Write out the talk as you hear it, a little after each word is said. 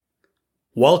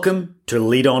Welcome to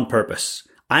Lead on Purpose.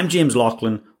 I'm James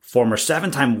Laughlin, former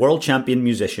 7-time world champion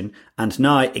musician and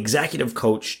now executive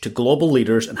coach to global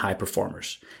leaders and high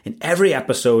performers. In every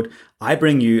episode, I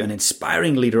bring you an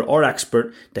inspiring leader or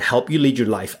expert to help you lead your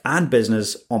life and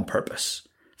business on purpose.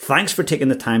 Thanks for taking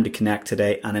the time to connect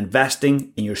today and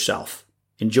investing in yourself.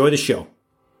 Enjoy the show.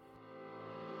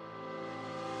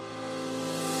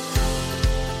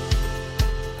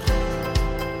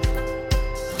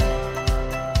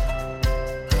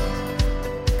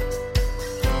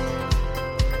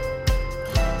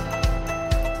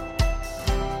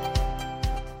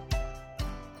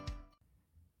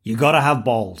 You Gotta Have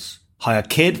Balls. How a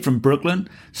kid from Brooklyn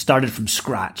started from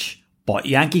scratch, bought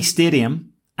Yankee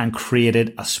Stadium, and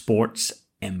created a sports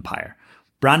empire.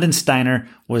 Brandon Steiner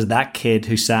was that kid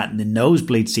who sat in the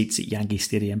nosebleed seats at Yankee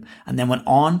Stadium and then went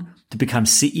on to become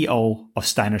CEO of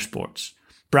Steiner Sports.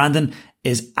 Brandon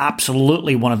is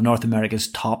absolutely one of North America's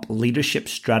top leadership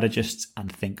strategists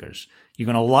and thinkers. You're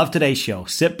going to love today's show.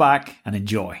 Sit back and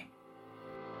enjoy.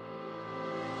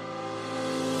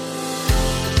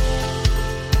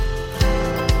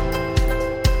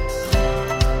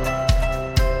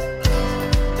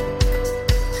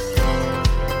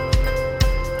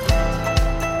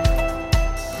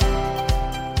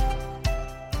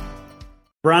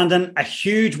 Brandon, a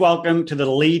huge welcome to the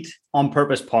Lead on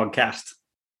Purpose podcast.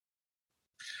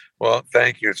 Well,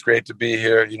 thank you. It's great to be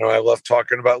here. You know, I love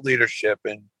talking about leadership,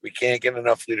 and we can't get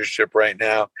enough leadership right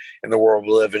now in the world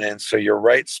we're living in. So you're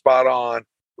right spot on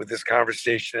with this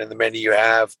conversation and the many you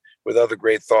have with other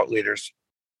great thought leaders.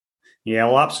 Yeah,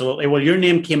 well, absolutely. Well, your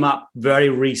name came up very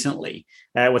recently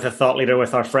with a thought leader,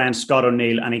 with our friend Scott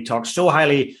O'Neill, and he talked so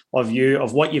highly of you,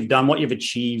 of what you've done, what you've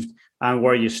achieved, and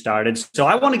where you started. So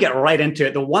I want to get right into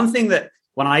it. The one thing that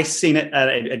when I seen it,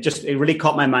 it really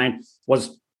caught my mind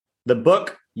was the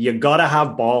book, You Gotta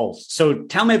Have Balls. So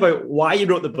tell me about why you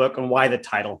wrote the book and why the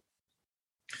title.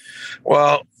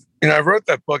 Well, I wrote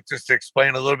that book just to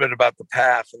explain a little bit about the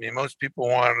path. I mean, most people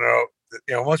want to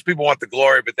know, most people want the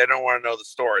glory, but they don't want to know the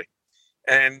story.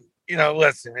 And,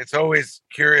 listen, it's always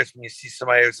curious when you see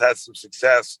somebody who's had some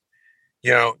success.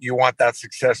 You want that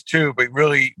success too, but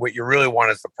really what you really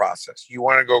want is the process. You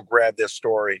want to go grab their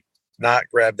story, not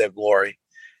grab their glory.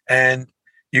 And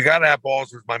you got to have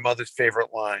balls was my mother's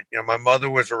favorite line. My mother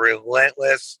was a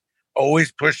relentless,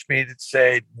 always pushed me to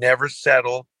say, never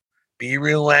settle, be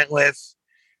relentless,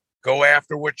 go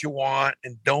after what you want,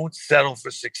 and don't settle for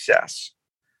success.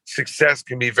 Success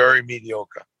can be very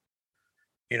mediocre.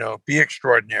 Be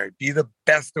extraordinary, be the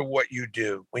best of what you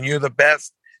do. When you're the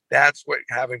best, that's what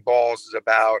having balls is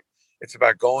about. It's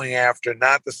about going after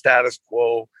not the status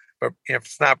quo, but if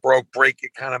it's not broke, break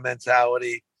it kind of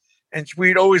mentality. And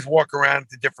we'd always walk around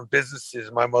to different businesses.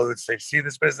 My mother would say, see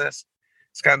this business?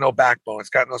 It's got no backbone. It's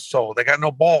got no soul. They got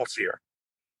no balls here.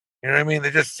 You know what I mean?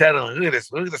 They're just settling. Look at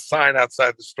this. Look at the sign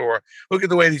outside the store. Look at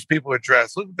the way these people are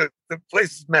dressed. Look at the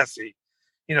place is messy.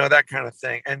 That kind of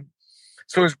thing. And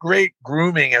so it was great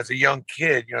grooming as a young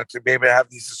kid, to be able to have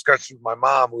these discussions with my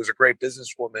mom, who was a great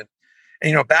businesswoman.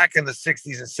 And, back in the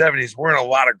 60s and 70s, weren't a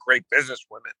lot of great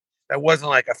businesswomen. That wasn't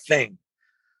like a thing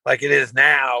like it is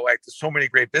now. Like there's so many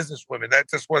great businesswomen. That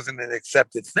just wasn't an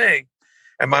accepted thing.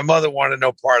 And my mother wanted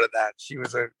no part of that. She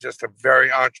was just a very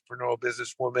entrepreneurial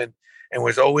businesswoman and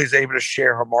was always able to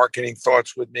share her marketing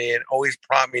thoughts with me and always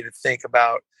prompt me to think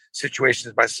about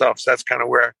situations myself. So that's kind of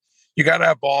where You Gotta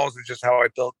Have Balls, is just how I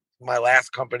built my last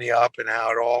company up and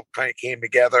how it all kind of came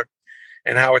together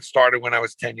and how it started when I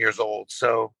was 10 years old.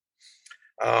 So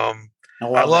I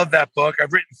love that book.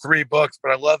 I've written 3 books,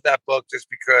 but I love that book just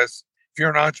because if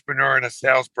you're an entrepreneur and a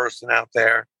salesperson out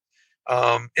there,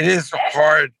 it is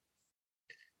hard.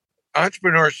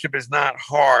 Entrepreneurship is not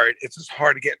hard. It's just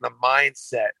hard to get in the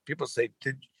mindset. People say,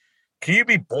 can you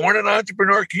be born an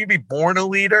entrepreneur? Can you be born a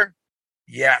leader?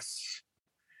 Yes,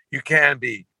 you can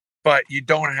be, but you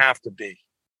don't have to be.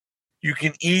 You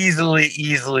can easily,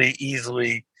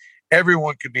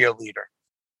 everyone could be a leader.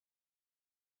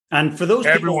 And for those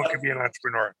everyone could be an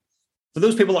entrepreneur. For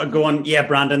those people that are going, yeah,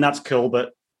 Brandon, that's cool,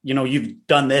 but you've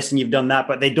done this and you've done that,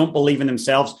 but they don't believe in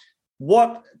themselves.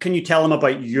 What can you tell them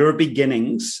about your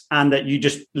beginnings and that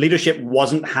leadership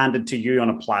wasn't handed to you on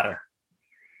a platter?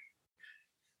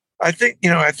 I think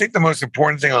the most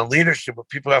important thing on leadership, what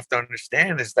people have to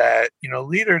understand is that,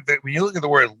 leader, that when you look at the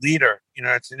word leader,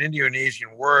 it's an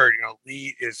Indonesian word,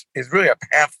 lead is really a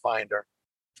pathfinder.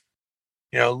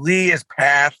 Li is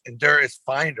path and der is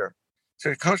finder. So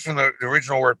it comes from the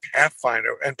original word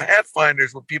pathfinder. And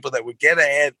pathfinders were people that would get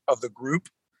ahead of the group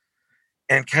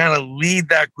and kind of lead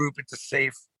that group into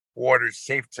safe waters,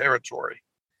 safe territory.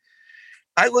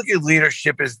 I look at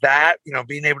leadership as that,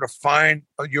 being able to find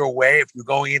your way. If you're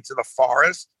going into the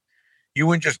forest, you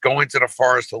wouldn't just go into the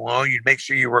forest alone. You'd make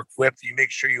sure you were equipped. You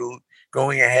make sure you're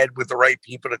going ahead with the right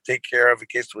people to take care of in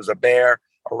case it was a bear,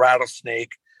 a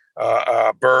rattlesnake,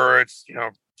 birds,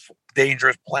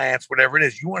 dangerous plants, whatever it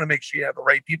is. You want to make sure you have the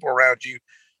right people around you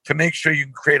to make sure you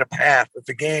can create a path if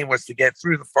the game was to get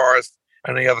through the forest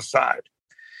on the other side.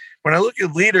 When I look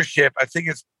at leadership, I think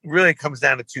it really comes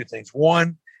down to two things.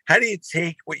 One, how do you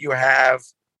take what you have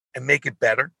and make it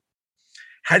better?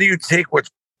 How do you take what's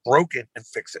broken and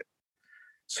fix it?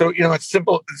 So, it's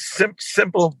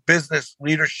simple business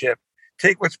leadership.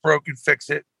 Take what's broken, fix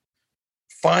it.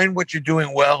 Find what you're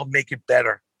doing well, make it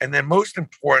better. And then most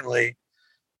importantly,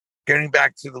 getting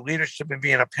back to the leadership and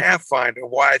being a pathfinder,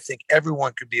 why I think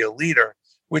everyone could be a leader,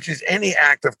 which is any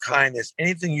act of kindness,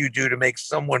 anything you do to make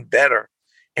someone better,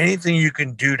 anything you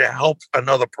can do to help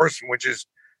another person, which is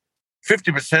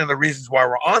 50% of the reasons why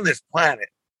we're on this planet,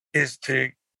 is to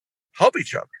help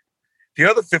each other. The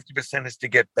other 50% is to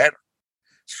get better.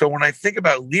 So when I think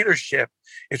about leadership,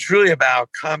 it's really about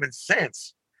common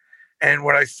sense. And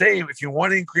what I say, if you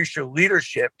want to increase your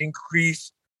leadership,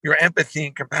 increase your empathy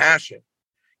and compassion.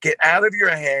 Get out of your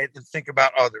head and think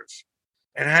about others.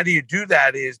 And how do you do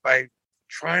that is by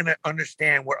trying to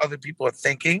understand what other people are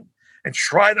thinking and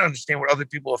try to understand what other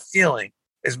people are feeling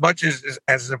as much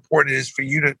as important it is for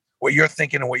you to what you're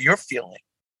thinking and what you're feeling.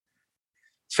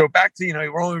 So back to,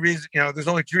 there's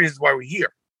only two reasons why we're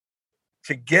here: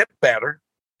 to get better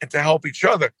and to help each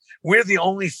other. We're the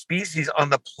only species on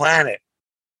the planet,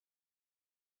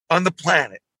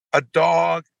 a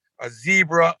dog, a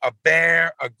zebra, a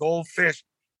bear, a goldfish,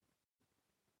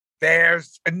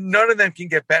 bears, and none of them can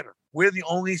get better. We're the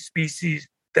only species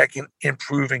that can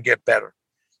improve and get better.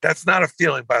 That's not a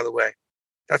feeling, by the way.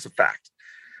 That's a fact.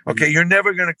 Okay, You're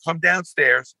never going to come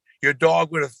downstairs. Your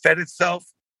dog would have fed itself,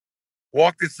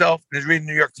 walked itself, and is reading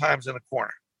the New York Times in the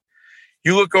corner.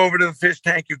 You look over to the fish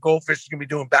tank, your goldfish is going to be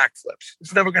doing backflips.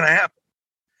 It's never going to happen.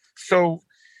 So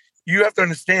you have to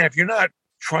understand, if you're not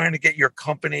trying to get your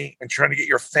company and trying to get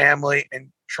your family and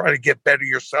try to get better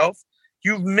yourself,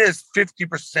 you've missed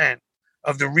 50%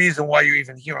 of the reason why you're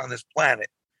even here on this planet.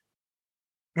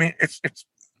 I mean, it's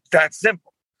that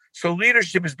simple. So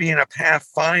leadership is being a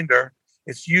pathfinder.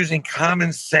 It's using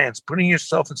common sense, putting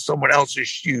yourself in someone else's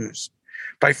shoes.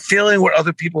 By feeling what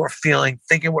other people are feeling,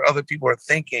 thinking what other people are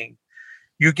thinking,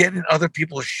 you get in other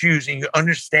people's shoes and you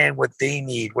understand what they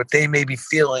need, what they may be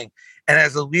feeling. And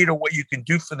as a leader, what you can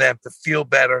do for them to feel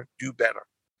better, do better.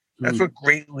 That's what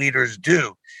great leaders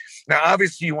do. Now,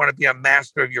 obviously, you want to be a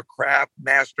master of your craft,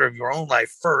 master of your own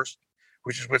life first,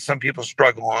 which is what some people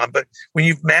struggle on. But when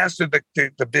you've mastered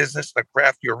the business, the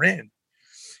craft you're in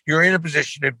a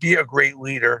position to be a great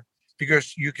leader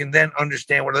because you can then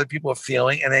understand what other people are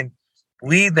feeling and then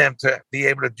lead them to be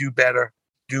able to do better,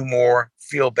 do more,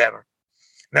 feel better.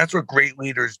 And that's what great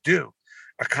leaders do,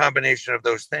 a combination of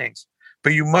those things.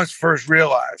 But you must first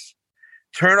realize,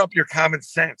 turn up your common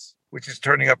sense, which is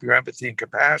turning up your empathy and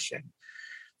compassion.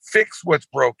 Fix what's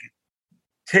broken.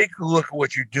 Take a look at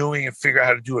what you're doing and figure out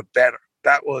how to do it better.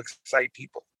 That will excite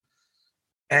people.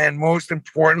 And most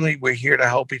importantly, we're here to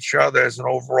help each other as an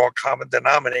overall common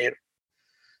denominator.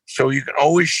 So you can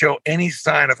always show any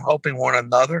sign of helping one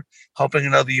another, helping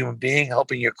another human being,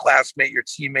 helping your classmate, your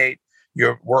teammate,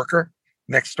 your worker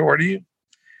next door to you.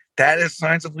 That is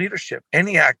signs of leadership.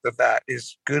 Any act of that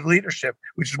is good leadership,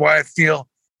 which is why I feel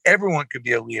everyone could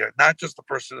be a leader, not just the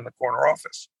person in the corner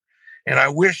office. And I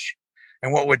wish,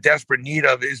 and what we're desperate need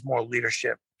of is more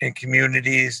leadership in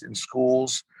communities, in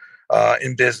schools,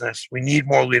 in business. We need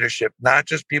more leadership, not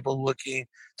just people looking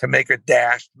to make a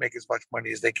dash, to make as much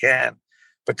money as they can,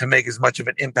 but to make as much of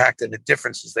an impact and a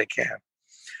difference as they can.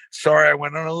 Sorry, I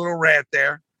went on a little rant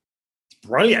there.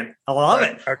 Brilliant. I love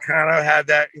it. I kind of had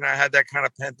that, I had that kind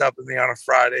of pent up in me on a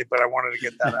Friday, but I wanted to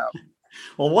get that out.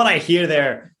 Well, what I hear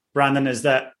there, Brandon, is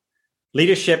that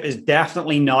leadership is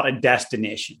definitely not a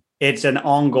destination. It's an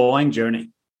ongoing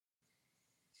journey.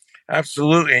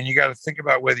 Absolutely. And you got to think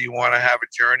about whether you want to have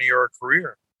a journey or a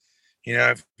career.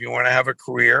 If you want to have a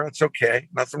career, it's okay.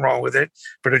 Nothing wrong with it.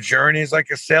 But a journey is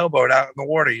like a sailboat out in the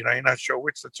water. You're not sure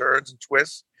which the turns and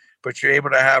twists, but you're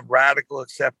able to have radical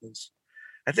acceptance.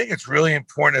 I think it's really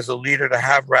important as a leader to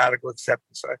have radical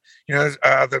acceptance.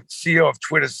 The CEO of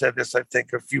Twitter said this, I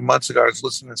think, a few months ago. I was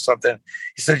listening to something.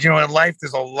 He said, in life,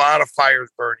 there's a lot of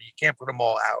fires burning. You can't put them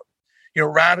all out.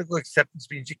 Radical acceptance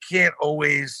means you can't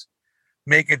always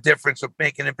make a difference or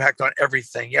make an impact on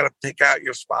everything. You got to pick out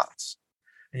your spots.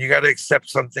 And you got to accept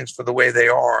some things for the way they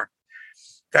are.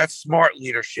 That's smart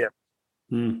leadership,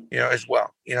 as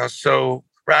well. So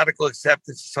radical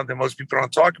acceptance is something most people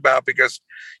don't talk about because,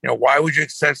 why would you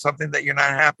accept something that you're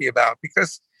not happy about?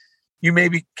 Because you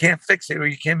maybe can't fix it or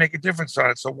you can't make a difference on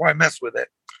it. So why mess with it?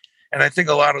 And I think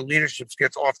a lot of leadership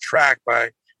gets off track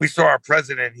we saw our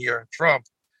president here, Trump,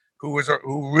 who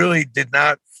really did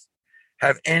not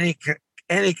have any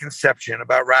conception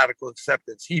about radical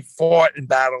acceptance. He fought and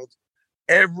battled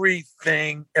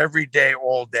everything, every day,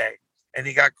 all day. And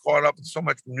he got caught up in so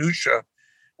much minutia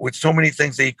with so many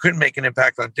things that he couldn't make an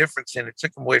impact on difference in. It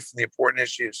took him away from the important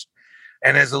issues.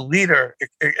 And as a leader, it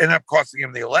ended up costing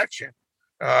him the election,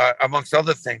 amongst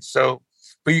other things. So,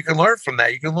 but you can learn from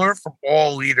that. You can learn from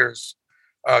all leaders,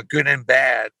 good and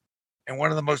bad. And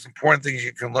one of the most important things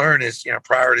you can learn is,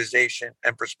 prioritization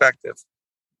and perspective.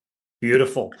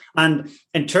 Beautiful. And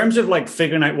in terms of like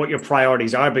figuring out what your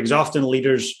priorities are, because often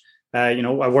leaders, I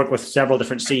work with several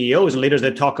different CEOs and leaders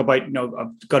that talk about,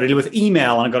 I've got to deal with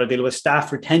email and I've got to deal with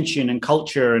staff retention and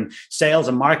culture and sales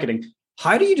and marketing.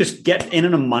 How do you just get in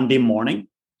on a Monday morning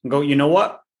and go, you know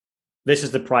what? This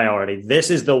is the priority. This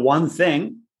is the one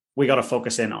thing we got to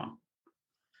focus in on.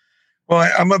 Well,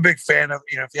 I'm a big fan of,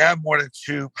 if you have more than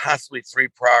 2, possibly 3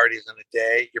 priorities in a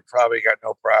day, you probably got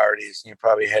no priorities and you're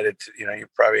probably headed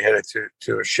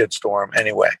to a shitstorm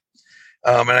anyway.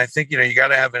 And I think, you got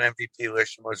to have an MVP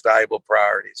list, your most valuable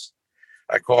priorities.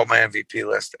 I call it my MVP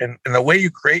list. And the way you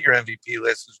create your MVP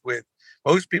list is with,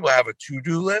 most people have a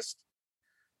to-do list.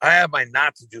 I have my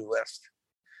not to-do list.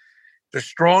 The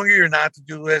stronger your not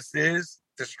to-do list is,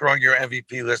 the stronger your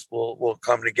MVP list will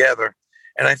come together.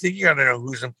 And I think you got to know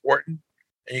who's important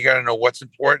and you got to know what's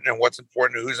important and what's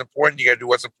important to who's important. You got to do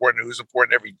what's important to who's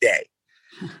important every day.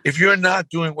 If you're not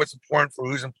doing what's important for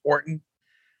who's important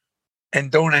and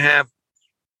don't have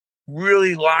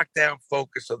really locked down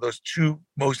focus of those 2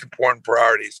 most important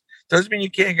priorities, doesn't mean you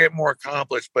can't get more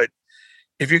accomplished. But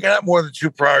if you got more than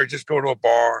 2 priorities, just go to a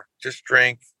bar, just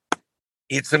drink,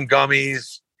 eat some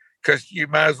gummies, because you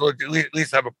might as well at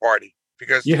least have a party.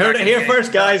 Because you heard it here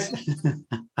first, guys.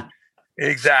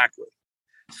 Exactly.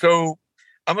 So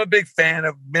I'm a big fan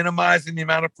of minimizing the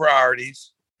amount of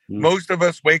priorities. Most of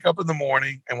us wake up in the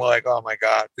morning and we're like, oh my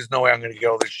God, there's no way I'm going to get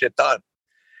all this shit done.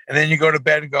 And then you go to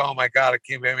bed and go, oh my God, I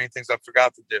can't believe how many things I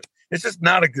forgot to do. It's just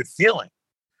not a good feeling.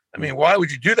 I mean, why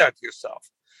would you do that to yourself?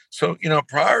 So,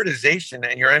 prioritization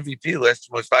and your MVP list,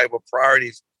 most valuable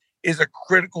priorities, is a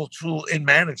critical tool in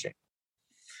managing.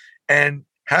 And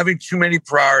having too many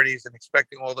priorities and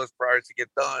expecting all those priorities to get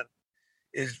done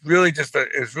is really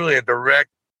a direct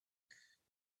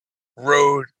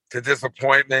road to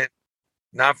disappointment,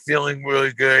 not feeling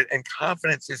really good, and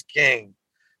confidence is king.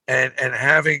 And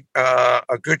having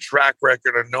a good track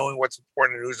record of knowing what's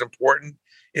important and who's important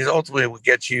is ultimately what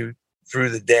gets you through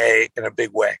the day in a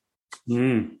big way.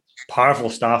 Powerful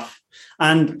stuff.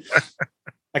 And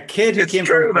a kid who came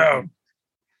true, from though.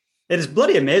 It is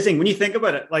bloody amazing when you think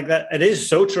about it like that. It is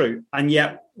so true. And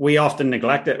yet we often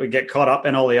neglect it. We get caught up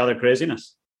in all the other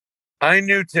craziness. I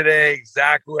knew today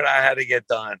exactly what I had to get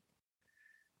done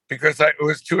because it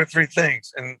was 2 or 3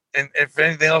 things. And if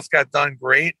anything else got done,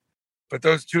 great. But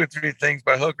those 2 or 3 things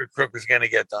by hook or crook was going to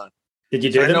get done. Did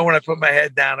you do them? I know when I put my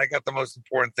head down, I got the most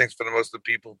important things for the most of the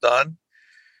people done.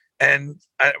 And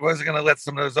I wasn't going to let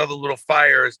some of those other little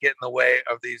fires get in the way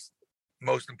of these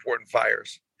most important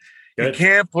fires. Good. You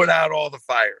can't put out all the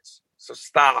fires. So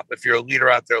stop. If you're a leader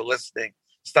out there listening,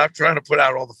 stop trying to put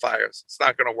out all the fires. It's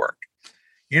not going to work.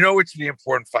 You know which are the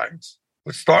important fires.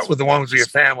 Let's start with the ones with your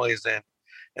families in,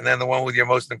 and then the one with your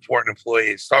most important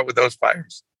employees. Start with those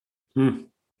fires.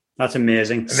 That's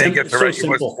amazing. And then get to your most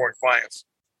important clients.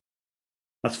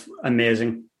 That's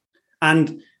amazing.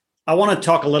 And I want to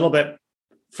talk a little bit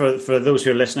for those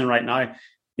who are listening right now.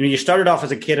 You started off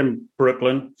as a kid in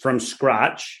Brooklyn from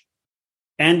scratch,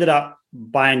 ended up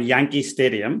buying Yankee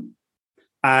Stadium,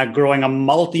 growing a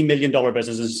multi-million-dollar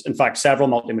businesses. In fact, several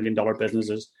multi-million-dollar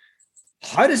businesses.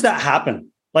 How does that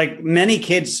happen? Like many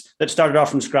kids that started off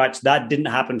from scratch, that didn't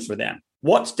happen for them.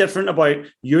 What's different about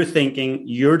your thinking,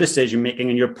 your decision-making,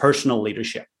 and your personal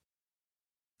leadership?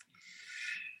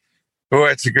 Oh,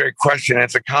 it's a great question.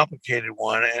 It's a complicated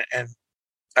one. And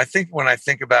I think when I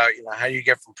think about, how you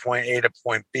get from point A to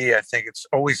point B, I think it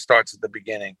always starts at the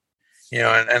beginning.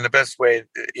 And the best way,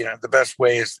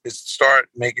 is to start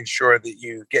making sure that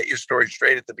you get your story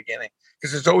straight at the beginning,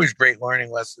 because there's always great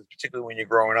learning lessons, particularly when you're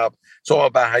growing up. It's all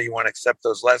about how you want to accept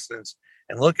those lessons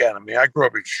and look at them. I grew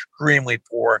up extremely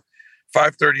poor.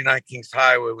 539 Kings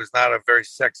Highway was not a very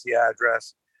sexy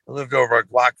address. I lived over a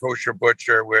Glock kosher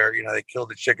butcher where, they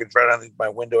killed the chickens right underneath my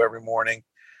window every morning.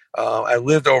 I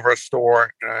lived over a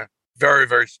store in a very,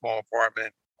 very small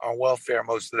apartment on welfare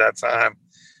most of that time.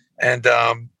 And,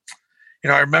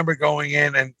 I remember going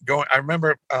in and going. I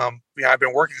remember, I've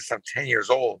been working since I'm 10 years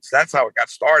old, so that's how it got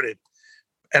started.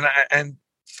 And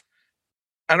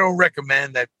I don't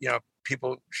recommend that,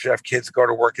 people should have kids go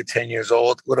to work at 10 years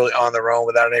old, literally on their own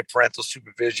without any parental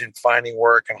supervision, finding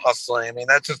work and hustling. I mean,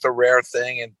 that's just a rare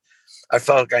thing. And I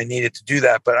felt like I needed to do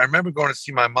that. But I remember going to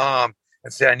see my mom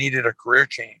and say I needed a career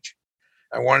change.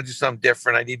 I wanted to do something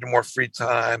different. I needed more free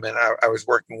time. And I was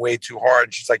working way too hard.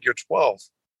 And she's like, "You're 12. Are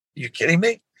you kidding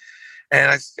me?"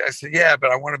 And I said, "Yeah, but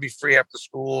I want to be free after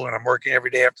school. And I'm working every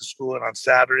day after school and on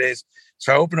Saturdays."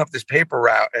 So I opened up this paper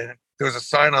route, and there was a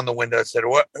sign on the window that said,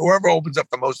 "Whoever opens up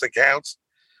the most accounts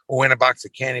will win a box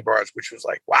of candy bars," which was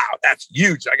like, wow, that's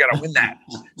huge. I got to win that.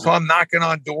 So I'm knocking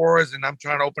on doors and I'm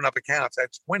trying to open up accounts. I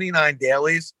had 29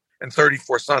 dailies and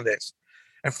 34 Sundays.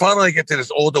 And finally I get to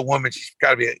this older woman. She's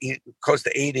got to be close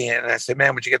to 80. And I said,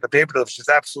 "Ma'am, would you get the paper delivered?" She says,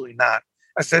 "Absolutely not."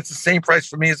 I said, "It's the same price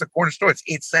for me as the corner store. It's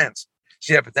 8 cents.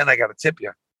 She said, "But then I got to tip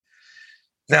you."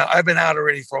 Now I've been out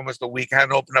already for almost a week. I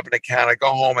hadn't opened up an account. I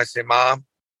go home. I say, "Mom,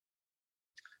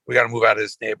 we got to move out of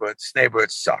this neighborhood. This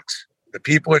neighborhood sucks. The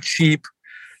people are cheap.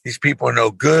 These people are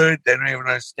no good. They don't even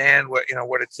understand what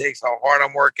it takes, how hard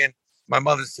I'm working." My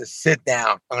mother says, "Sit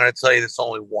down. I'm going to tell you this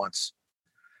only once.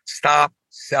 Stop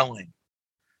selling.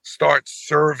 Start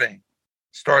serving.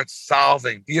 Start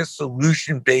solving. Be a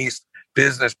solution-based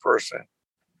business person.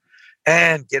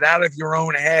 And get out of your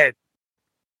own head.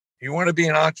 You want to be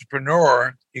an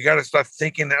entrepreneur, you got to start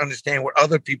thinking and understand what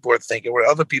other people are thinking, what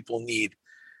other people need.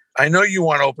 I know you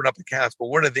want to open up accounts, but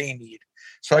what do they need?"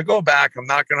 So I go back, I'm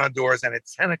knocking on doors, and at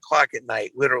 10 o'clock at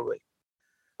night, literally,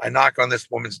 I knock on this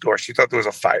woman's door. She thought there was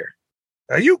a fire.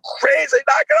 "Are you crazy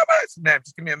knocking on my?" I said, "Ma'am,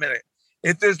 just give me a minute.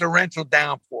 If there's a torrential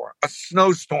downpour, a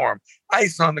snowstorm,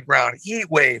 ice on the ground, heat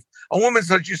wave, a woman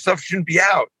such as yourself shouldn't be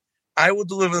out. I will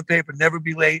deliver the paper, never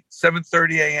be late,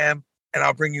 7:30 a.m., and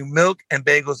I'll bring you milk and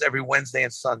bagels every Wednesday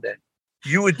and Sunday.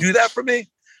 You would do that for me?"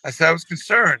 I said, I was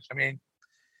concerned. I mean,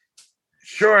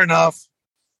 sure enough,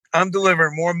 I'm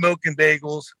delivering more milk and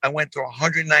bagels. I went to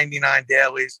 199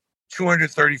 dailies,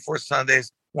 234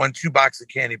 Sundays, won 2 boxes of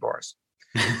candy bars.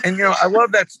 And, I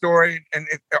love that story. And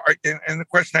the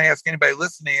question I ask anybody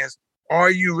listening is,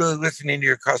 are you really listening to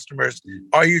your customers?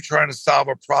 Are you trying to solve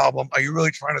a problem? Are you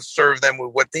really trying to serve them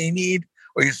with what they need?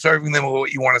 Or are you serving them with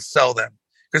what you want to sell them?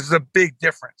 Because there's a big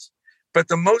difference. But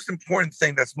the most important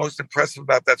thing that's most impressive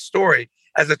about that story,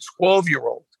 as a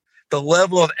 12-year-old, the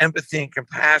level of empathy and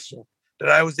compassion that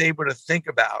I was able to think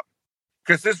about.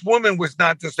 Because this woman was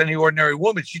not just any ordinary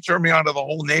woman. She turned me on to the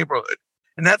whole neighborhood.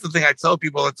 And that's the thing I tell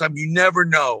people all the time. You never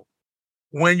know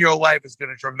when your life is going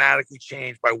to dramatically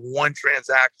change by one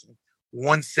transaction,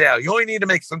 one sale. You only need to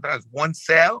make sometimes one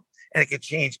sale, and it can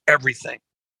change everything.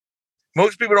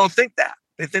 Most people don't think that.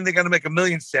 They think they're going to make 1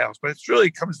 million sales, but it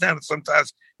really comes down to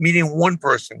sometimes meeting one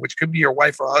person, which could be your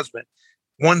wife or husband,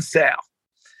 one sale.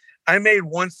 I made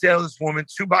one sale to this woman,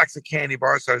 2 boxes of candy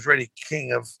bars. So I was already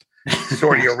king of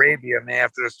Saudi Arabia, man,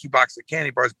 after those 2 boxes of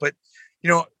candy bars. But,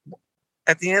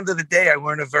 at the end of the day, I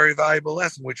learned a very valuable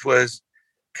lesson, which was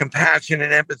compassion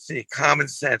and empathy, common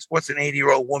sense. What's an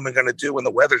 80-year-old woman going to do when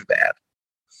the weather's bad?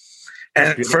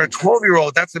 And for a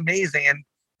 12-year-old, that's amazing. And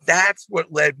that's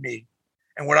what led me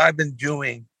and what I've been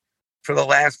doing for the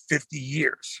last 50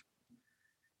 years.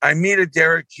 I meet a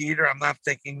Derek Jeter. I'm not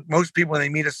thinking, most people, when they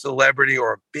meet a celebrity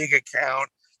or a big account,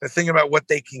 they're thinking about what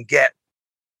they can get.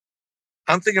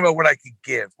 I'm thinking about what I could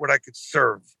give, what I could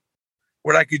serve,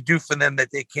 what I could do for them that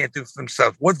they can't do for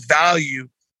themselves. What value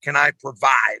can I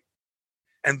provide?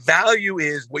 And value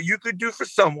is what you could do for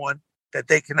someone that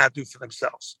they cannot do for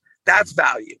themselves. That's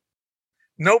value.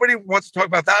 Nobody wants to talk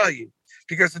about value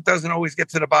because it doesn't always get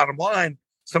to the bottom line,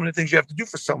 some of the things you have to do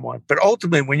for someone. But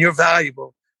ultimately, when you're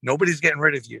valuable, nobody's getting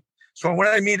rid of you. So when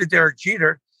I meet a Derek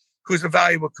Jeter, who's a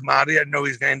valuable commodity, I know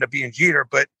he's going to end up being Jeter,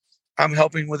 but I'm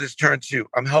helping with his turn too.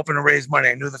 I'm helping to raise money.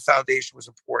 I knew the foundation was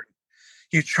important.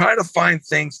 You try to find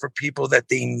things for people that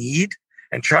they need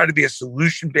and try to be a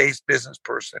solution-based business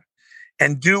person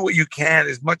and do what you can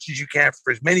as much as you can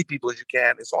for as many people as you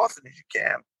can, as often as you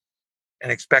can,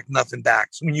 and expect nothing back.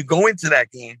 So when you go into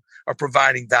that game of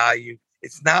providing value,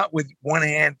 it's not with one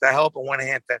hand to help and one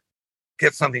hand to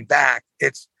get something back.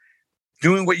 It's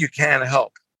doing what you can to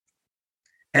help.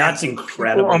 And that's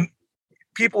incredible.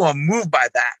 People are moved by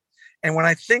that. And when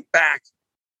I think back,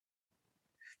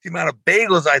 the amount of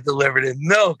bagels I delivered and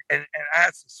milk and I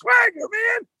had some swagger,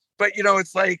 man. But,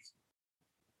 it's like,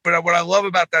 but what I love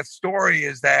about that story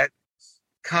is that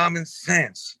common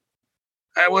sense.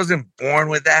 I wasn't born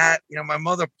with that. My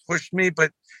mother pushed me,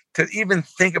 but to even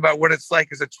think about what it's like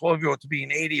as a 12-year-old to be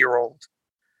an 80-year-old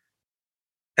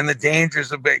and the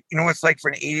dangers of it. You know what it's like for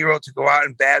an 80-year-old to go out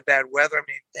in bad weather? I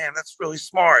mean, damn, that's really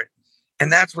smart.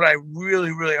 And that's what I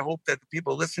really, really hope that the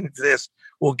people listening to this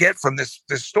will get from this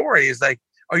story is like,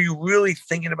 are you really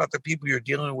thinking about the people you're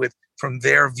dealing with from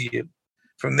their view,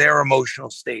 from their emotional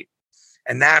state?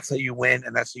 And that's how you win,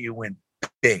 and that's how you win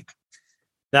big.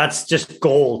 That's just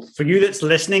gold. For you that's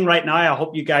listening right now, I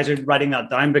hope you guys are writing that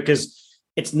down, because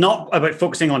it's not about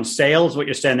focusing on sales, what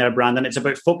you're saying there, Brandon. It's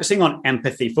about focusing on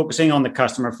empathy, focusing on the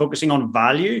customer, focusing on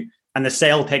value, and the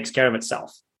sale takes care of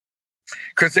itself.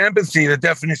 Because empathy, the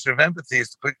definition of empathy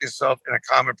is to put yourself in a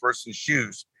common person's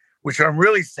shoes, which I'm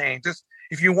really saying, just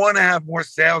if you want to have more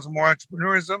sales and more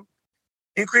entrepreneurism,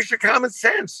 increase your common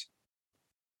sense.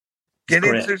 Get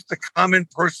into the common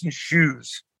person's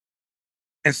shoes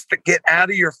and get out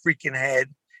of your freaking head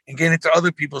and get into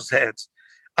other people's heads.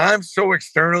 I'm so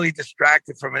externally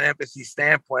distracted from an empathy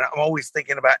standpoint. I'm always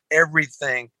thinking about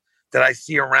everything that I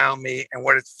see around me and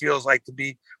what it feels like to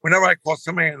be. Whenever I call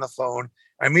somebody on the phone,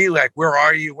 I mean, like, where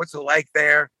are you? What's it like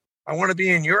there? I want to be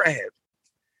in your head.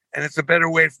 And it's a better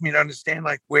way for me to understand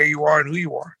like where you are and who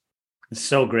you are. It's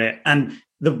so great. And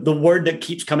the word that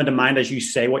keeps coming to mind as you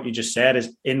say what you just said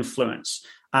is influence.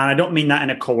 And I don't mean that in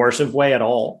a coercive way at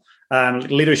all.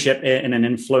 Leadership in an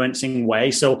influencing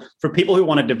way. So for people who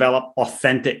want to develop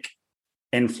authentic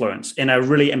influence in a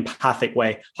really empathic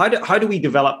way, how do we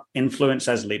develop influence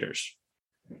as leaders?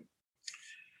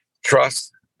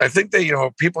 Trust. I think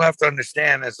that, people have to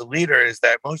understand as a leader is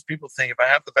that most people think if I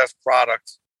have the best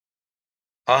product,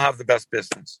 I'll have the best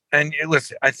business. And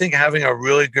listen, I think having a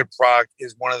really good product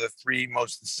is one of the three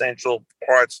most essential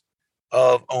parts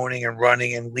of owning and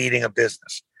running and leading a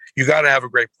business. You got to have a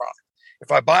great product.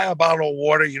 If I buy a bottle of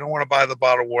water, you don't want to buy the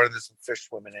bottle of water there's some fish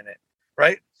swimming in it,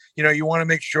 right? You want to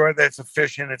make sure that it's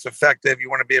efficient, it's effective. You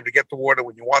want to be able to get the water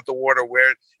when you want the water,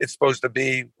 where it's supposed to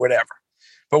be, whatever.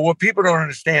 But what people don't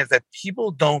understand is that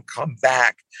people don't come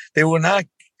back. They will not.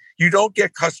 You don't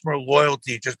get customer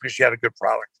loyalty just because you had a good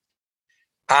product.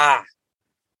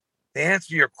 The answer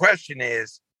to your question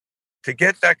is to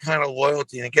get that kind of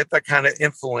loyalty and get that kind of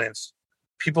influence,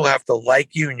 people have to like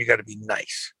you and you got to be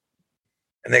nice.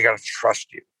 And they got to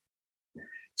trust you.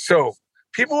 So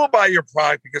people will buy your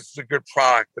product because it's a good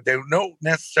product, but they won't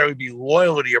necessarily be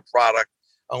loyal to your product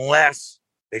unless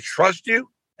they trust you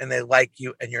and they like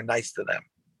you and you're nice to them.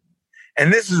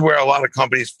 And this is where a lot of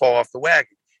companies fall off the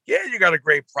wagon. Yeah, you got a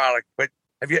great product, but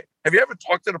have you ever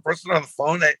talked to the person on the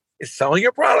phone that is selling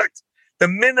your product? The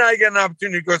minute I get an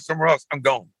opportunity to go somewhere else, I'm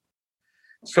going.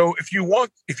 So if you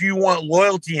want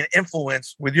loyalty and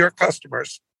influence with your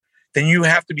customers, then you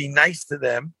have to be nice to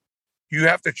them. You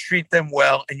have to treat them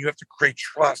well, and you have to create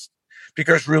trust,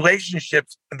 because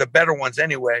relationships, and the better ones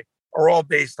anyway, are all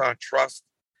based on trust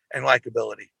and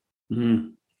likability. Mm-hmm.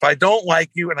 If I don't like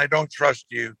you and I don't trust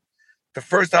you, the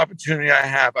first opportunity I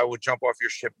have, I will jump off your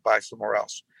ship and buy somewhere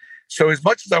else. So as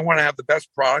much as I want to have the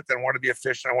best product and I want to be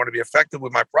efficient, I want to be effective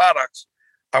with my products,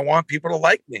 I want people to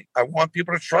like me. I want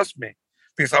people to trust me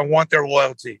because I want their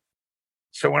loyalty.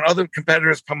 So when other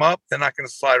competitors come up, they're not going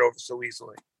to slide over so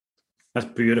easily. That's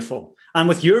beautiful. And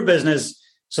with your business,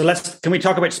 can we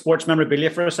talk about sports memorabilia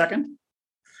for a second?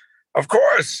 Of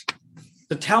course.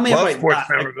 So tell me about sports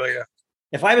memorabilia.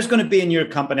 If I was going to be in your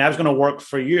company, I was going to work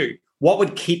for you, what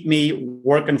would keep me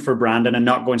working for Brandon and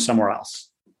not going somewhere else?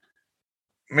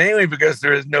 Mainly because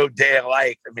there is no day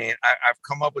alike. I mean, I've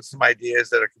come up with some ideas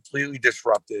that are completely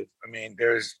disruptive. I mean,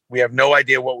 we have no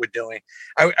idea what we're doing.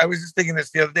 I was just thinking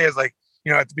this the other day. I was like,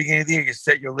 at the beginning of the year, you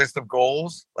set your list of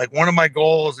goals. Like one of my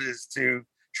goals is to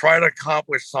try to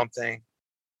accomplish something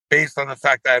based on the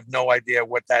fact that I have no idea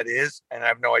what that is and I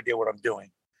have no idea what I'm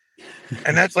doing.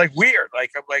 And that's like weird.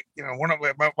 Like I'm like,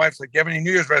 my wife's like, "Do you have any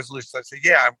New Year's resolutions?" I said,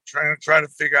 "Yeah, I'm trying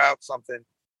to figure out something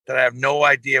that I have no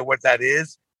idea what that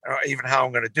is, or even how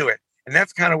I'm going to do it." And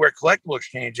that's kind of where Collectible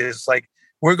Exchange is. Like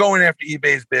we're going after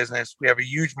eBay's business. We have a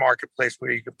huge marketplace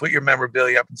where you can put your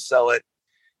memorabilia up and sell it.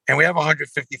 And we have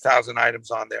 150,000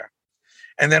 items on there.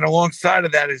 And then alongside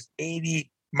of that is 80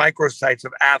 microsites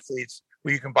of athletes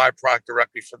where you can buy product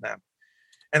directly from them.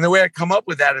 And the way I come up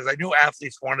with that is I knew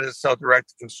athletes wanted to sell direct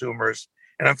to consumers.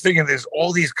 And I'm figuring there's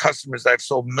all these customers that I've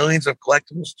sold millions of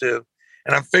collectibles to.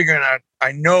 And I'm figuring out,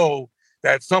 I know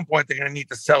that at some point they're going to need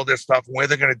to sell their stuff and where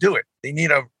they're going to do it. They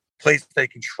need a place they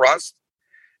can trust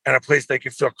and a place they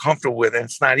can feel comfortable with. And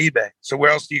it's not eBay. So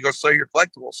where else do you go sell your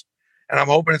collectibles? And I'm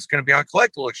hoping it's going to be on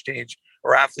Collectible Exchange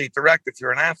or Athlete Direct if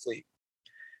you're an athlete.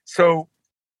 So,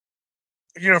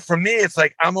 for me, it's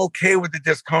like I'm okay with the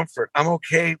discomfort. I'm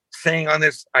okay saying on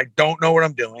this, I don't know what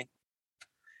I'm doing.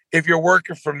 If you're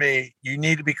working for me, you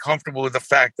need to be comfortable with the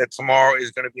fact that tomorrow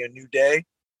is going to be a new day.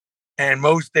 And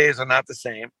most days are not the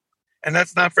same. And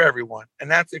that's not for everyone. And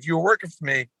that's, if you were working for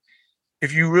me,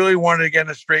 if you really wanted to get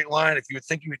in a straight line, if you would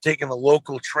think you were taking the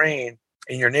local train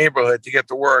in your neighborhood to get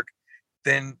to work,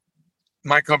 then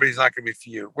my company's not going to be for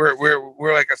you.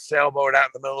 We're like a sailboat out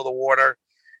in the middle of the water,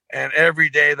 and every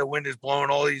day the wind is blowing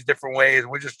all these different ways.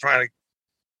 We're just trying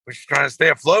to stay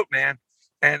afloat, man.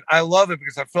 And I love it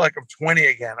because I feel like I'm 20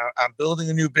 again. I'm building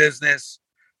a new business.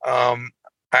 I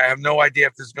have no idea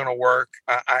if this is going to work.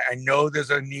 I know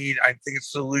there's a need. I think it's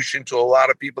a solution to a lot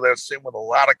of people that are sitting with a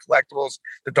lot of collectibles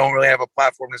that don't really have a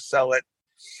platform to sell it.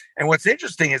 And what's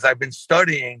interesting is I've been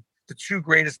studying the two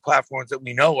greatest platforms that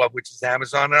we know of, which is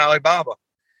Amazon and Alibaba.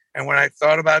 And when I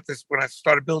thought about this, when I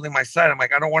started building my site, I'm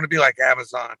like, I don't want to be like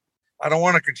Amazon. I don't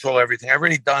want to control everything. I've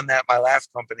already done that my last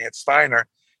company at Steiner,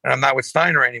 and I'm not with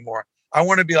Steiner anymore. I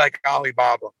want to be like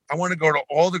Alibaba. I want to go to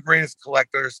all the greatest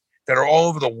collectors that are all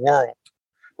over the world,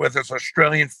 whether it's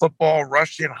Australian football,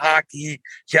 Russian hockey,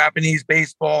 Japanese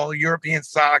baseball, European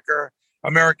soccer,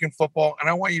 American football. And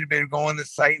I want you to be able to go on the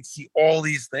site and see all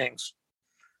these things.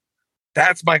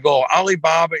 That's my goal.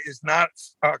 Alibaba is not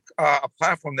a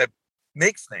platform that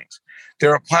makes things.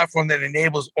 They're a platform that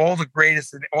enables all the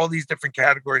greatest in all these different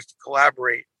categories to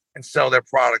collaborate and sell their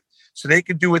product. So they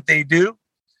can do what they do,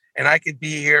 and I could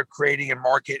be here creating and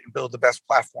market and build the best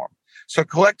platform. So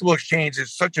Collectible Exchange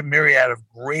is such a myriad of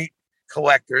great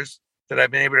collectors that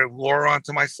I've been able to lure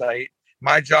onto my site.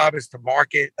 My job is to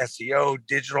market, SEO,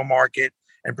 digital market,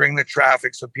 and bring the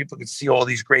traffic so people can see all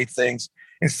these great things.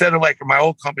 Instead of like in my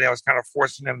old company, I was kind of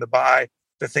forcing them to buy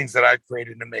the things that I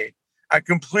created and made. I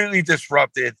completely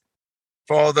disrupted,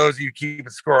 for all those of you keeping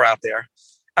score out there,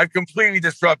 I've completely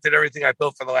disrupted everything I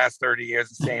built for the last 30 years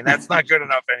and saying that's not good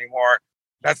enough anymore.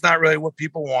 That's not really what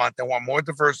people want. They want more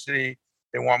diversity.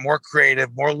 They want more creative,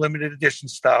 more limited edition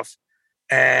stuff.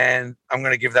 And I'm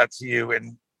going to give that to you.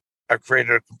 And I've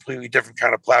created a completely different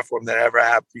kind of platform than I ever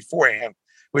had beforehand,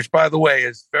 which, by the way,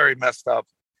 is very messed up.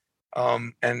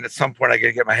 And at some point, I got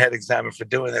to get my head examined for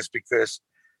doing this because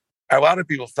a lot of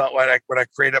people felt like what I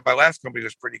created at my last company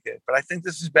was pretty good. But I think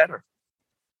this is better.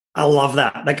 I love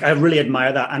that. Like, I really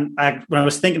admire that. And when I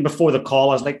was thinking before the call,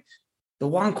 I was like, the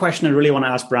one question I really want to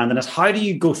ask Brandon is, how do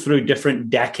you go through different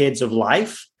decades of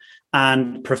life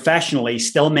and professionally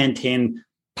still maintain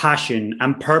passion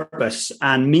and purpose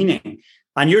and meaning?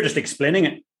 And you're just explaining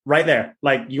it right there.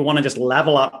 Like, you want to just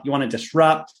level up, you want to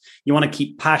disrupt, you want to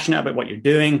keep passionate about what you're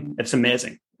doing. It's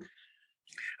amazing.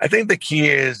 I think the key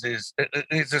is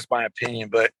it's just my opinion,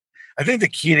 but I think the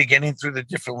key to getting through the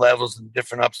different levels and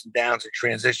different ups and downs and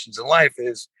transitions in life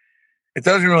is it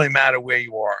doesn't really matter where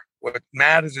you are. What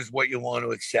matters is what you want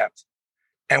to accept.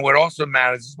 And what also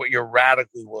matters is what you're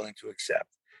radically willing to accept.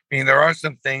 I mean, there are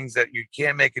some things that you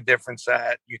can't make a difference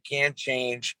at, you can't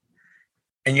change,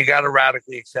 and you got to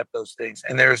radically accept those things.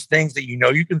 And there's things that you know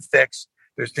you can fix.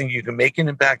 There's things you can make an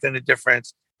impact and a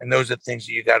difference. And those are things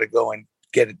that you got to go and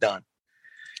get it done.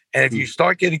 And if you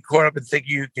start getting caught up and think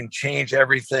you can change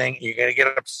everything, you're going to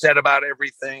get upset about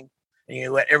everything, and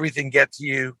you let everything get to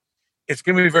you, it's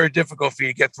going to be very difficult for you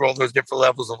to get through all those different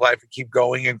levels of life and keep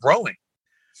going and growing.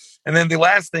 And then the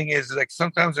last thing is like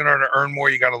sometimes in order to earn more,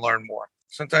 you got to learn more.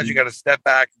 Sometimes you got to step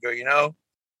back and go,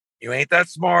 you ain't that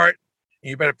smart, and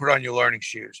you better put on your learning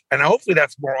shoes. And hopefully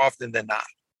that's more often than not.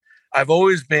 I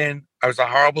was a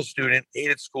horrible student,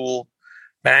 hated school,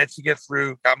 managed to get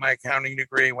through, got my accounting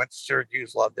degree, went to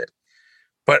Syracuse, loved it.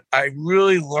 But I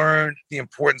really learned the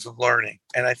importance of learning.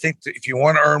 And I think that if you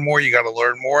want to earn more, you got to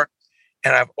learn more.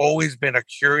 And I've always been a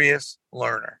curious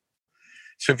learner.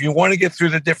 So if you want to get through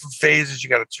the different phases, you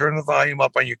got to turn the volume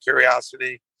up on your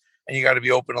curiosity, and you got to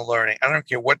be open to learning. I don't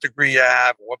care what degree you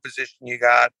have, what position you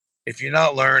got. If you're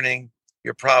not learning,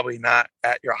 you're probably not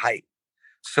at your height.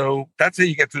 So that's how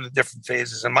you get through the different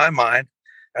phases. In my mind,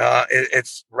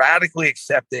 it's radically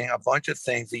accepting a bunch of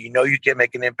things that you know you can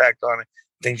make an impact on,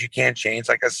 things you can't change.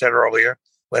 Like I said earlier,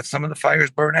 let some of the fires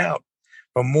burn out.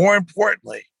 But more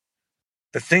importantly,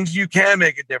 the things you can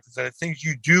make a difference and the things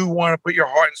you do want to put your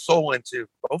heart and soul into,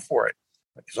 go for it.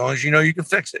 As long as you know you can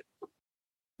fix it.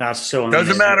 That's so amazing.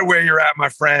 Doesn't matter where you're at, my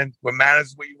friend. What matters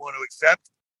is what you want to accept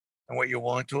and what you're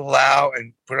willing to allow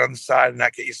and put on the side and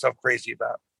not get yourself crazy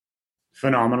about.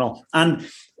 Phenomenal. And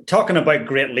talking about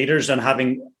great leaders and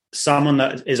having someone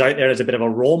that is out there as a bit of a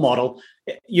role model,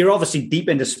 you're obviously deep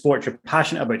into sports. You're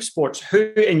passionate about sports.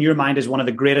 Who, in your mind, is one of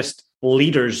the greatest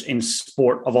leaders in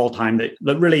sport of all time that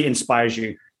really inspires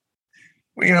you?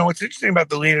 Well, what's interesting about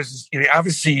the leaders is,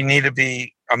 obviously you need to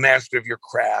be a master of your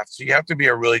craft. So you have to be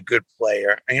a really good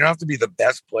player. And you don't have to be the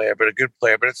best player, but a good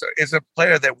player. But it's a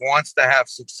player that wants to have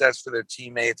success for their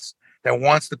teammates, that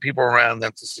wants the people around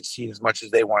them to succeed as much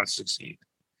as they want to succeed.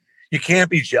 You can't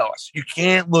be jealous. You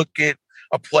can't look at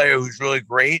a player who's really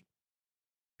great,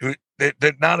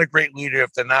 they're not a great leader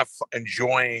if they're not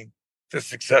enjoying the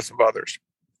success of others.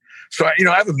 So, I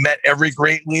haven't met every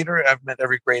great leader. I've met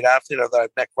every great athlete, although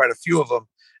I've met quite a few of them.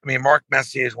 I mean, Mark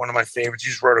Messier is one of my favorites. He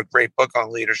just wrote a great book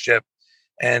on leadership.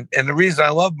 And the reason I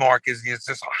love Mark is he has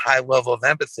just a high level of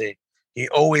empathy. He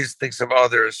always thinks of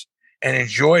others and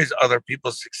enjoys other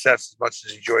people's success as much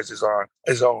as he enjoys his own.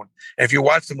 And if you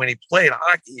watch him when he played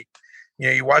hockey,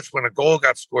 you watch when a goal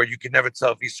got scored, you could never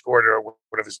tell if he scored it or one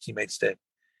of his teammates did.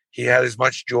 He had as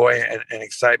much joy and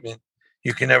excitement.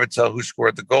 You can never tell who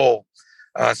scored the goal.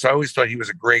 So I always thought he was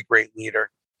a great, great leader.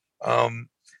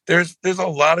 There's a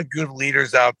lot of good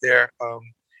leaders out there.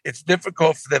 It's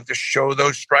difficult for them to show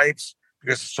those stripes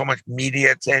because there's so much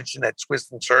media attention that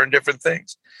twists and turn different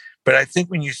things. But I think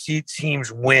when you see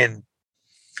teams win,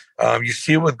 you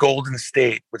see it with Golden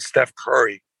State, with Steph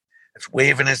Curry. It's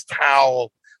waving his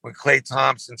towel, with Klay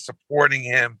Thompson supporting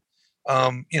him.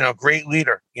 Great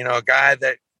leader, a guy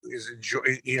that is,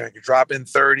 you drop in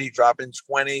 30, drop in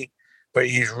 20, but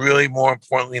he's really more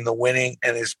importantly in the winning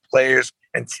and his players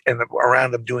and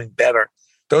around him doing better.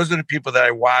 Those are the people that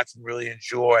I watch and really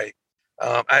enjoy.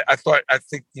 I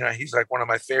think, he's like one of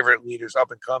my favorite leaders,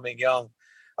 up and coming, young.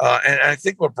 And I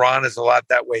think LeBron is a lot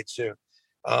that way too.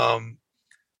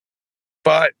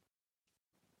 But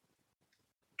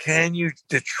can you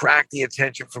detract the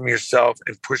attention from yourself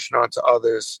and push it on to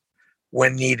others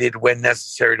when needed, when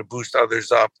necessary, to boost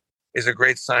others up is a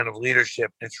great sign of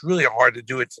leadership. And it's really hard to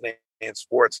do it today in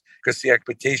sports because the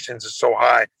expectations are so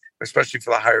high, especially for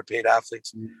the higher paid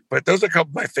athletes. But those are a couple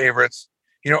of my favorites.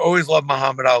 Always love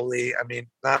Muhammad Ali. I mean,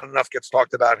 not enough gets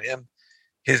talked about him.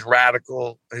 His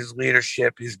his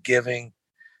leadership, his giving,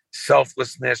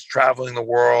 selflessness, traveling the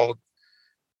world.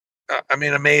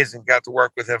 Amazing. Got to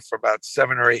work with him for about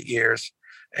 7 or 8 years.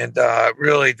 And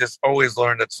really just always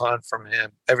learned a ton from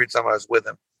him every time I was with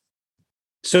him.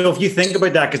 So if you think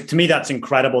about that, because to me, that's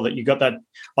incredible that you got that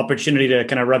opportunity to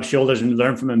kind of rub shoulders and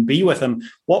learn from him, be with him.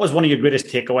 What was one of your greatest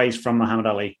takeaways from Muhammad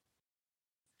Ali?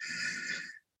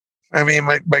 I mean,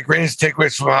 my greatest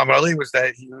takeaways from Muhammad Ali was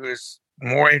that he was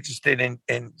more interested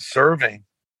in serving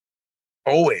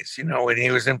always, when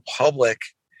he was in public.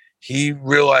 He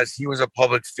realized he was a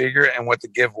public figure and what the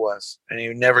give was, and he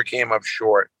never came up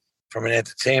short from an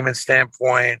entertainment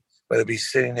standpoint, whether it be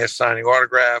sitting there signing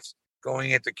autographs,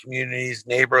 going into communities,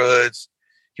 neighborhoods.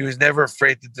 He was never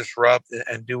afraid to disrupt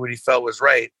and do what he felt was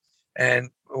right. And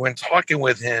when talking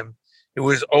with him, it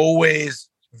was always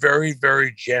very,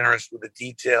 very generous with the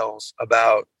details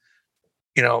about,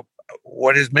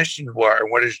 what his mission were and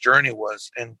what his journey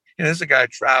was. And, this is a guy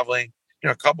traveling,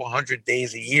 a couple 100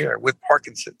 days a year with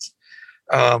Parkinson's.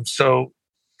 So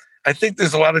I think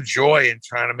there's a lot of joy in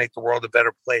trying to make the world a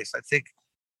better place. I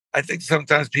think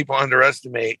sometimes people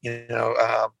underestimate,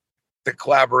 the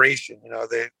collaboration.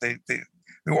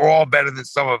 We're all better than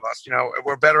some of us.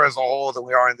 We're better as a whole than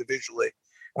we are individually.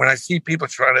 When I see people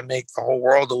trying to make the whole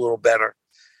world a little better,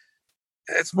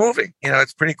 it's moving.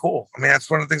 It's pretty cool. I mean,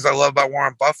 that's one of the things I love about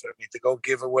Warren Buffett. I mean, to go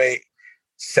give away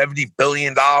 $70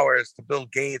 billion to Bill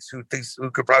Gates, who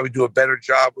could probably do a better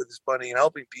job with his money and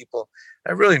helping people.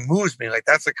 That really moves me. Like,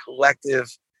 that's a collective.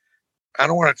 I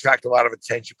don't want to attract a lot of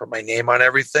attention, put my name on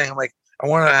everything. I'm like, I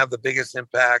want to have the biggest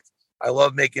impact. I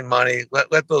love making money.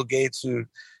 Let Bill Gates, him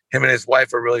and his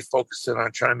wife are really focusing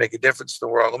on trying to make a difference in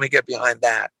the world. Let me get behind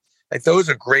that. Like, those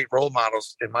are great role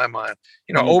models in my mind.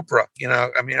 Oprah,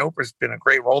 Oprah's been a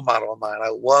great role model of mine.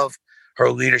 I love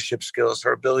her leadership skills,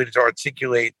 her ability to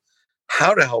articulate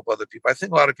how to help other people. I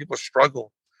think a lot of people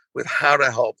struggle with how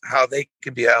to help, how they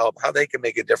can be a help, how they can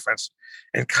make a difference,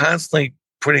 and constantly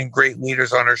putting great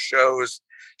leaders on her shows,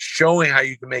 showing how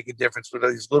you can make a difference with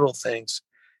these little things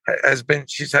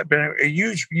she's been a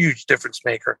huge, huge difference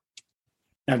maker.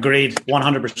 Agreed,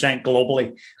 100%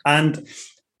 globally. And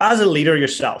as a leader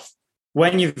yourself,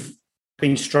 when you've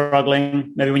been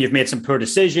struggling, maybe when you've made some poor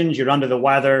decisions, you're under the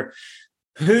weather,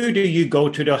 who do you go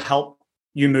to help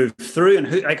you move through, and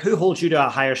who holds you to a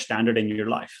higher standard in your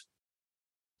life?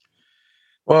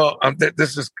 Well,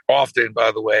 this is often,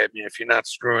 by the way, I mean, if you're not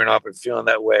screwing up and feeling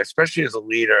that way, especially as a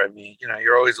leader, I mean,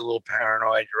 you're always a little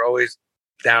paranoid. You're always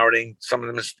doubting some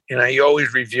of them. You're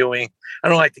always reviewing. I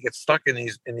don't like to get stuck in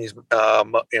these these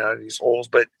holes,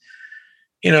 but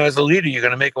as a leader, you're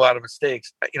going to make a lot of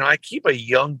mistakes. I keep a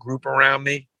young group around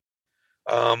me.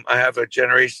 I have a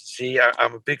Generation Z.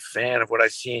 I'm a big fan of what I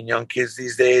see in young kids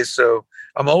these days. So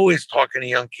I'm always talking to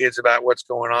young kids about what's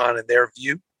going on in their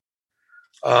view.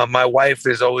 My wife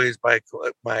is always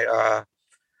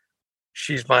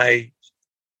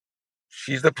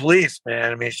she's the police,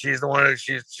 man. I mean, she's the one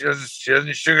she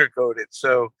doesn't sugarcoat it.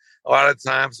 So a lot of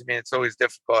times, I mean, it's always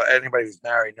difficult. Anybody who's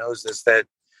married knows this, that,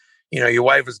 your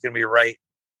wife is going to be right,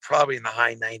 probably in the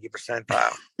high 90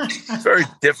 percentile. It's very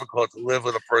difficult to live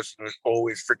with a person who's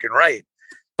always freaking right.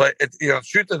 But, the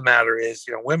truth of the matter is,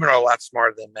 women are a lot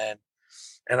smarter than men.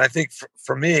 And I think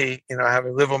for me,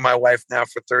 having lived with my wife now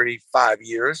for 35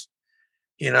 years,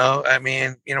 when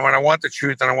I want the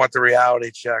truth and I want the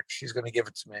reality check, she's going to give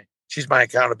it to me. She's my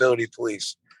accountability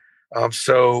police. I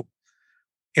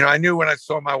knew when I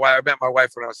saw my wife, I met my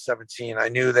wife when I was 17. I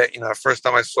knew that, the first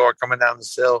time I saw her coming down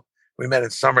this hill, we met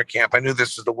at summer camp. I knew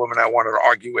this was the woman I wanted to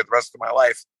argue with the rest of my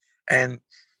life. And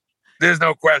there's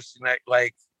no question that,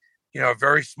 a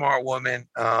very smart woman.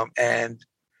 And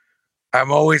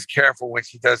I'm always careful when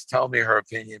she does tell me her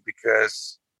opinion,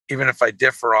 because even if I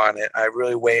differ on it, I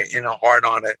really weigh hard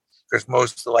on it, because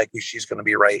most likely she's going to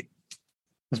be right.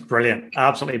 That's brilliant.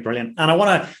 Absolutely brilliant. And I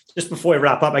want to, just before we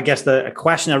wrap up, I guess a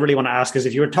question I really want to ask is,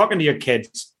 if you were talking to your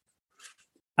kids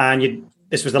and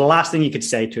this was the last thing you could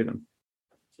say to them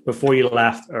before you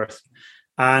left Earth,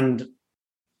 and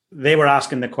they were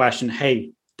asking the question,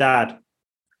 hey, Dad,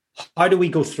 how do we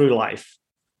go through life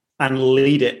and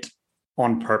lead it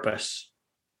on purpose?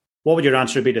 What would your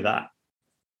answer be to that?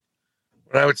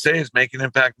 What I would say is make an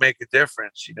impact, make a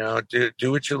difference.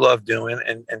 Do what you love doing,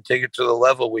 and take it to the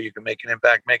level where you can make an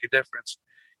impact, make a difference.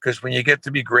 Because when you get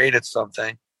to be great at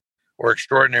something or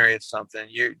extraordinary at something,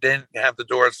 you then have the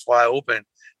doors fly open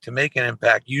to make an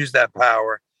impact. Use that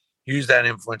power, use that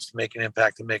influence to make an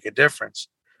impact and make a difference.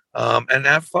 And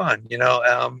have fun.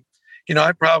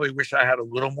 I probably wish I had a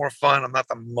little more fun. I'm not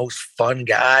the most fun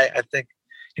guy. I think,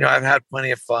 I've had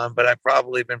plenty of fun, but I've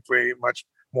probably been pretty much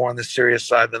more on the serious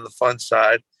side than the fun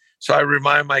side. So I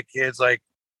remind my kids,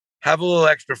 have a little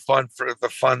extra fun for the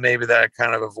fun maybe that I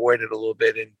kind of avoided a little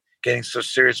bit in getting so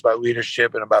serious about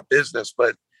leadership and about business.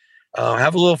 But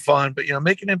have a little fun, but,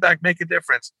 make an impact, make a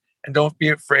difference. And don't be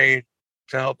afraid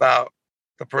to help out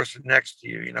the person next to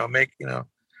you.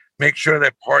 Make sure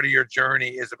that part of your journey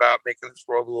is about making this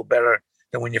world a little better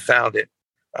than when you found it.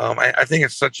 I think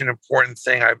it's such an important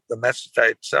thing. The message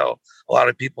I tell a lot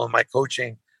of people in my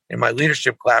coaching, in my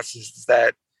leadership classes, is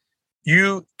that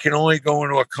you can only go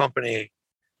into a company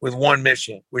with one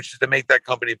mission, which is to make that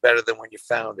company better than when you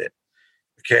found it.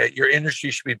 Okay. Your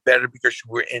industry should be better because you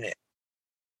were in it.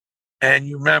 And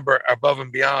you remember, above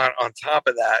and beyond, on top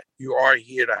of that, you are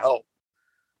here to help.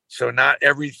 So not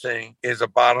everything is a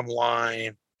bottom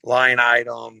line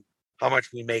item, how much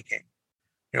we making.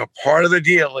 Part of the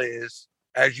deal is,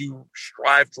 as you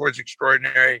strive towards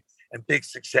extraordinary and big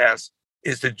success,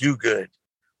 is to do good.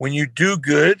 When you do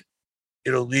good,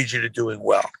 it'll lead you to doing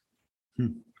well.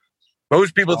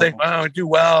 Most people think, I do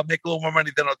well, I'll make a little more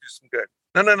money, then I'll do some good.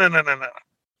 No.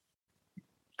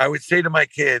 I would say to my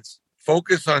kids,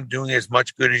 focus on doing as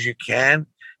much good as you can.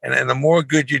 And the more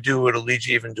good you do, it'll lead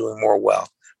you even doing more well.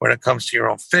 When it comes to your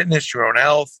own fitness, your own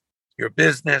health, your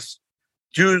business,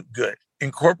 do good.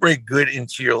 Incorporate good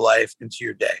into your life, into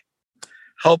your day.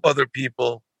 Help other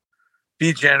people.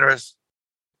 Be generous.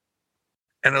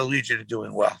 And it'll lead you to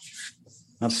doing well.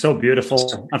 That's so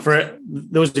beautiful. And for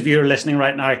those of you who are listening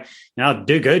right now,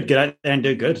 do good. Get out there and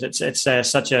do good. It's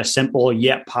such a simple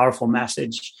yet powerful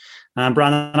message.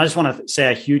 Brandon, I just want to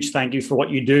say a huge thank you for what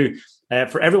you do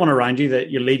for everyone around you, that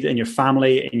you lead in your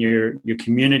family, in your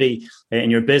community,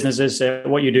 in your businesses.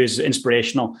 What you do is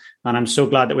inspirational. And I'm so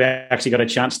glad that we actually got a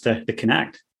chance to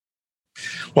connect.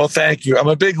 Well, thank you. I'm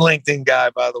a big LinkedIn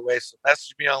guy, by the way. So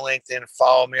message me on LinkedIn,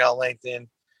 follow me on LinkedIn.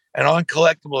 And on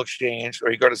Collectible Exchange,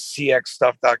 or you go to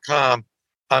cxstuff.com,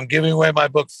 I'm giving away my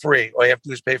book free. All you have to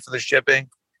do is pay for the shipping.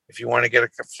 If you want to get a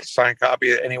signed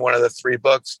copy of any one of the 3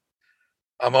 books,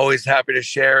 I'm always happy to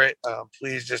share it.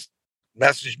 Please just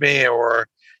message me or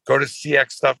go to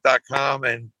cxstuff.com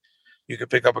and you can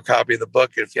pick up a copy of the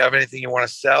book. If you have anything you want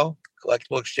to sell,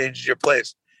 Collectible Exchange is your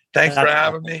place. Thanks for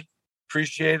having me.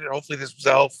 Appreciate it. Hopefully this was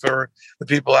a help for the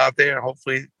people out there. And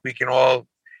hopefully we can all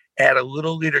add a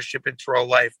little leadership into our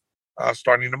life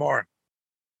starting tomorrow.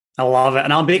 I love it.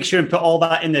 And I'll make sure and put all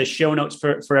that in the show notes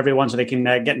for everyone so they can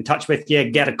get in touch with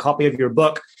you, get a copy of your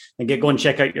book, and go and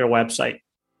check out your website.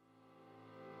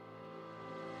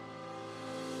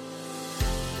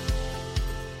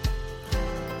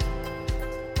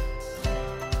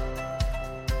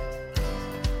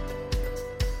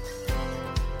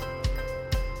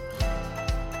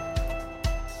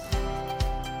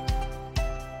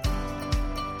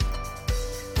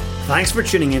 Thanks for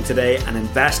tuning in today and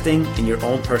investing in your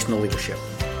own personal leadership.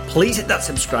 Please hit that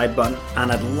subscribe button,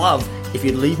 and I'd love if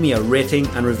you'd leave me a rating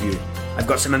and review. I've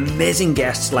got some amazing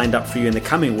guests lined up for you in the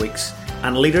coming weeks.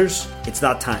 And leaders, it's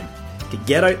that time to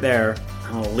get out there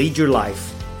and lead your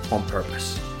life on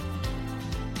purpose.